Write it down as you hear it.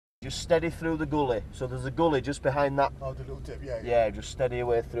Just steady through the gully. So there's a gully just behind that. Oh, the little dip, yeah. Yeah, just steady your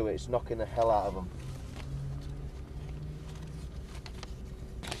way through it. It's knocking the hell out of them.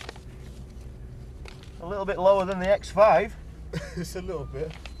 A little bit lower than the X5. It's a little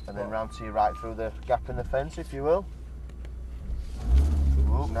bit. And then round to your right through the gap in the fence, if you will.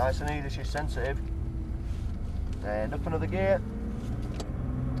 Ooh, nice and easy, she's sensitive. And up another gear.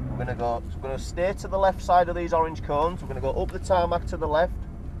 We're going to stay to the left side of these orange cones. We're going to go up the tarmac to the left.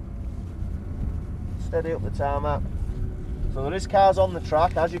 Steady up the tarmac. So there is cars on the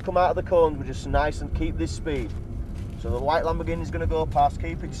track. As you come out of the cones, we're just nice and keep this speed. So the white Lamborghini is going to go past,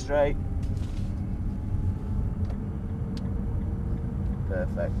 keep it straight.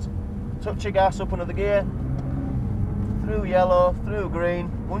 Perfect. Touch your gas, up another gear. Through yellow, through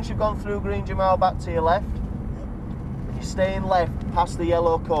green. Once you've gone through green, Jamal, back to your left. And you're staying left past the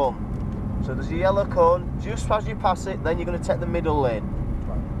yellow cone. So there's a yellow cone. Just as you pass it, then you're going to take the middle lane.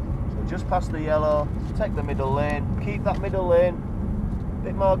 So just past the yellow, take the middle lane. Keep that middle lane.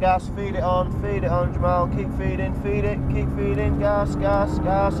 Bit more gas, feed it on, Jamal. Keep feeding, feed it, keep feeding. Gas, gas,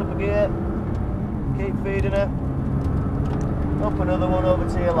 gas, up a gear. Keep feeding her. Up another one over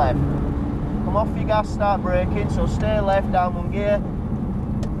to your left. Come off your gas, start braking, so stay left, down one gear.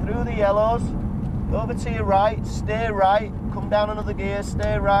 Through the yellows, over to your right, stay right, come down another gear,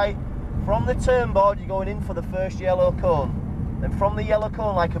 stay right. From the turn board, you're going in for the first yellow cone. Then from the yellow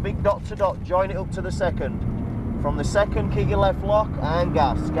cone, like a big dot to dot, join it up to the second. From the second, keep your left lock and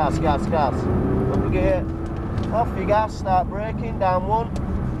gas, gas, gas, gas. Up a gear, off your gas, start braking, down one.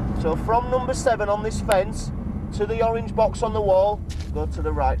 So from number 7 on this fence, to the orange box on the wall, go to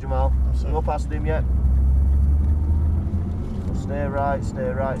the right, Jamal. Go past him yet. So stay right, stay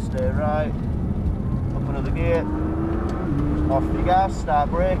right, stay right. Up another gear. Off your gas, start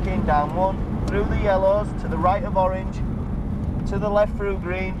braking, down one. Through the yellows, to the right of orange. To the left through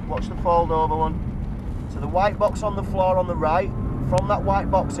green, watch the fold over one. To the white box on the floor on the right. From that white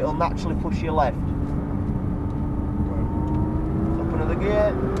box, it'll naturally push you left. Up another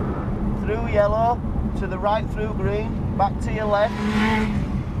gear. Through yellow. To the right through green, back to your left,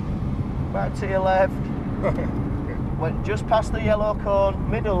 back to your left. Went just past the yellow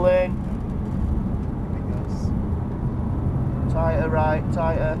cone, middle lane. Tighter right,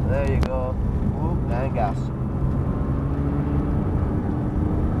 tighter, there you go. Whoop, and gas.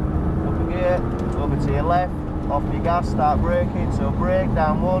 Up a gear, over to your left, off your gas, start braking, so brake,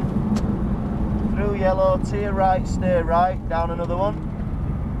 down one. Through yellow, to your right, stay right, down another one.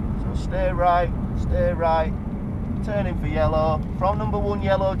 So stay right, turning for yellow. From number 1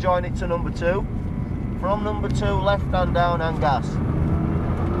 yellow, join it to number 2. From number 2, left hand down and gas.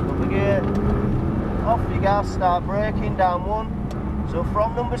 Up a gear, off your gas, start braking, down one. So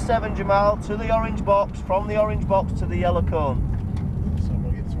from number 7, Jamal, to the orange box, from the orange box to the yellow cone. So I'm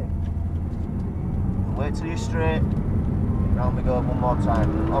going to get through. Wait till you're straight. Round we go one more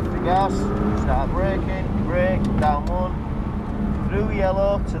time. Off your gas, start braking, brake, down one. Through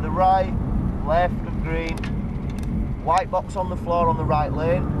yellow, to the right, left of green. White box on the floor on the right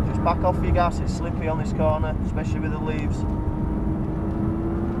lane. Just back off your gas, it's slippy on this corner, especially with the leaves.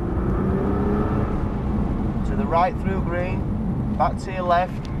 To the right through green, back to your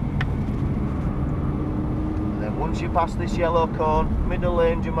left. And then once you pass this yellow cone, middle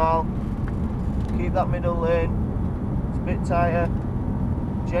lane, Jamal. Keep that middle lane. It's a bit tighter.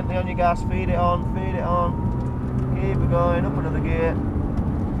 Gently on your gas, feed it on, feed it on. Keep it going, up another gear.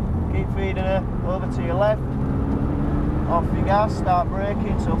 Keep feeding her, over to your left. Off your gas, start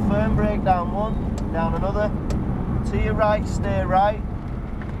braking, so firm brake, down one, down another. To your right, stay right.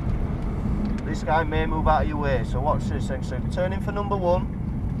 This guy may move out of your way, so watch this thing. So turn in for number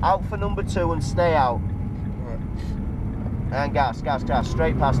 1, out for number 2 and stay out. And gas, gas, gas,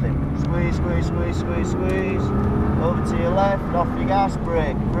 straight past him. Squeeze, squeeze, squeeze, squeeze, squeeze. Over to your left, off your gas,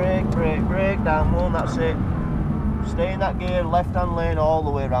 brake, brake, brake, brake, down one, that's it. Stay in that gear, left hand lane all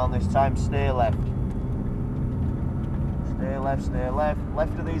the way around this time, stay left. Stay left,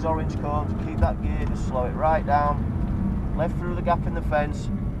 left of these orange cones, keep that gear, just slow it right down. Left through the gap in the fence.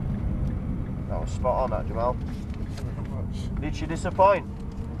 That was spot on that, Jamal. Thank you very much. Did she disappoint?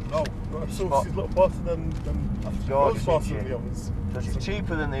 No, she's a lot faster than Gorgeous, faster than the others. So she's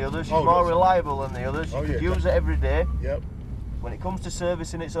cheaper than the others, she's Oh, more yes. reliable than the others, you could use it every day. Yep. When it comes to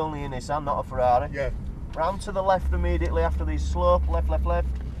servicing, it's only a Nissan, not a Ferrari. Yeah. Round to the left immediately after these slope, left, left, left.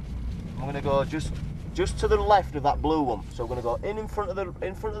 I'm going to go just to the left of that blue one. So we're going to go in front of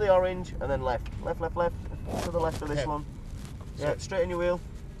the orange and then left, left, left, left, to the left of this one. Yeah, straighten your wheel.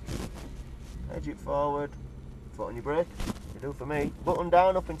 Edge it forward. Foot on your brake. You do for me. Button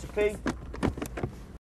down up into P.